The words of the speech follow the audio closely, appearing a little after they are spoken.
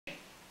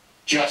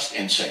just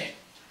insane.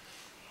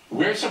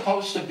 We're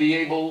supposed to be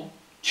able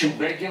to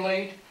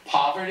regulate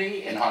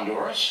poverty in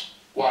Honduras,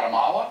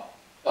 Guatemala,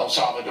 El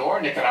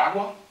Salvador,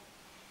 Nicaragua.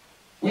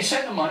 We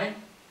send the money,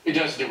 it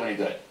doesn't do any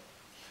good.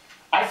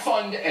 I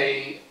fund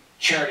a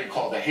charity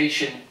called the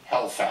Haitian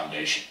Health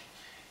Foundation.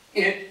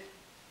 It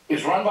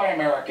is run by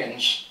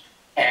Americans,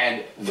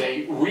 and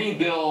they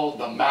rebuild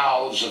the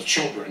mouths of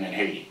children in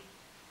Haiti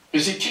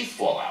because their teeth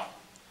fall out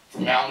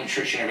from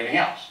malnutrition and everything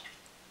else.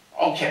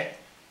 Okay,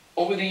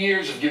 over the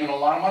years I've given a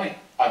lot of money.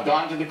 I've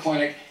gone to the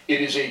clinic.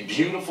 It is a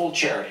beautiful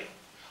charity.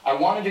 I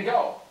wanted to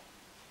go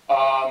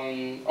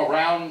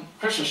around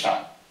Christmas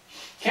time.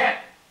 Can't.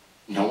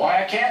 You know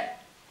why I can't?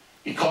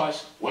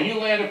 Because when you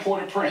land at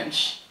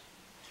Port-au-Prince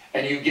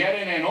and you get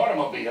in an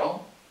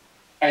automobile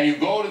and you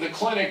go to the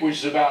clinic, which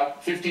is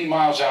about 15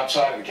 miles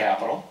outside of the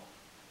capital,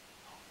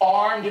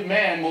 armed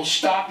men will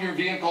stop your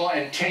vehicle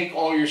and take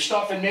all your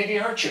stuff and maybe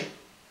hurt you.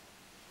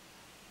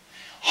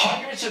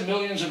 Hundreds of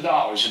millions of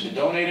dollars have been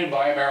donated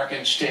by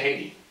Americans to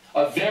Haiti,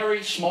 a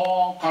very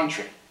small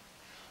country.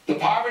 The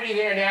poverty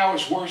there now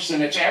is worse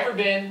than it's ever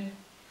been.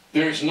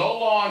 There's no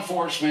law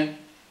enforcement.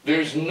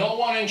 There's no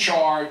one in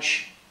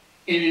charge.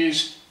 It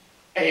is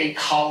a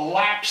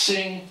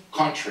collapsing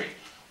country.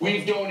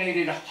 We've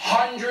donated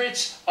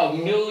hundreds of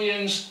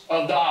millions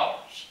of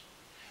dollars.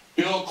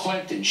 Bill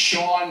Clinton,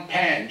 Sean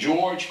Penn,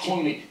 George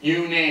Clooney,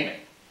 you name it.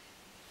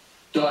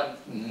 Done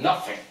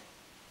nothing.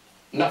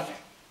 Nothing.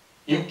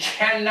 You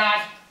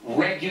cannot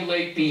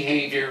regulate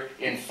behavior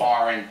in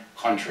foreign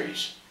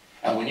countries.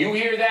 And when you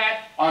hear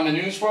that on the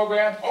news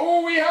program,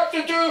 oh, we have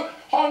to do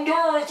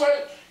Honduras,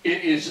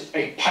 it is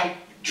a pipe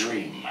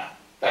dream.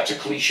 That's a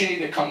cliche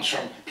that comes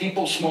from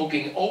people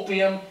smoking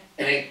opium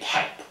in a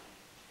pipe.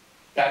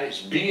 That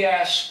is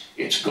BS,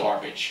 it's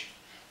garbage.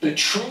 The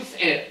truth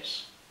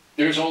is,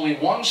 there's only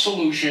one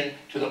solution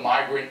to the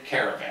migrant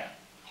caravan.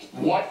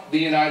 What the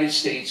United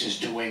States is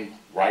doing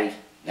right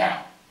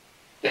now.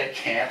 They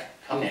can't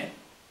come in.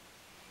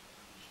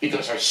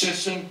 Because our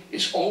system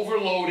is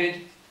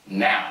overloaded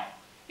now.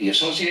 The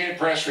Associated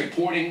Press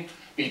reporting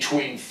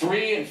between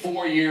 3 and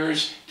 4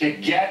 years to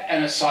get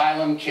an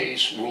asylum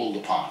case ruled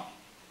upon.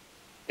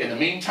 In the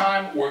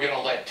meantime, we're going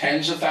to let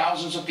tens of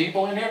thousands of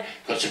people in there,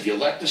 because if you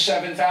let the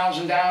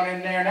 7,000 down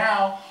in there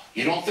now,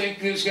 you don't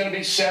think there's going to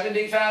be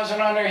 70,000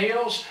 on their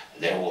heels?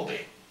 There will be.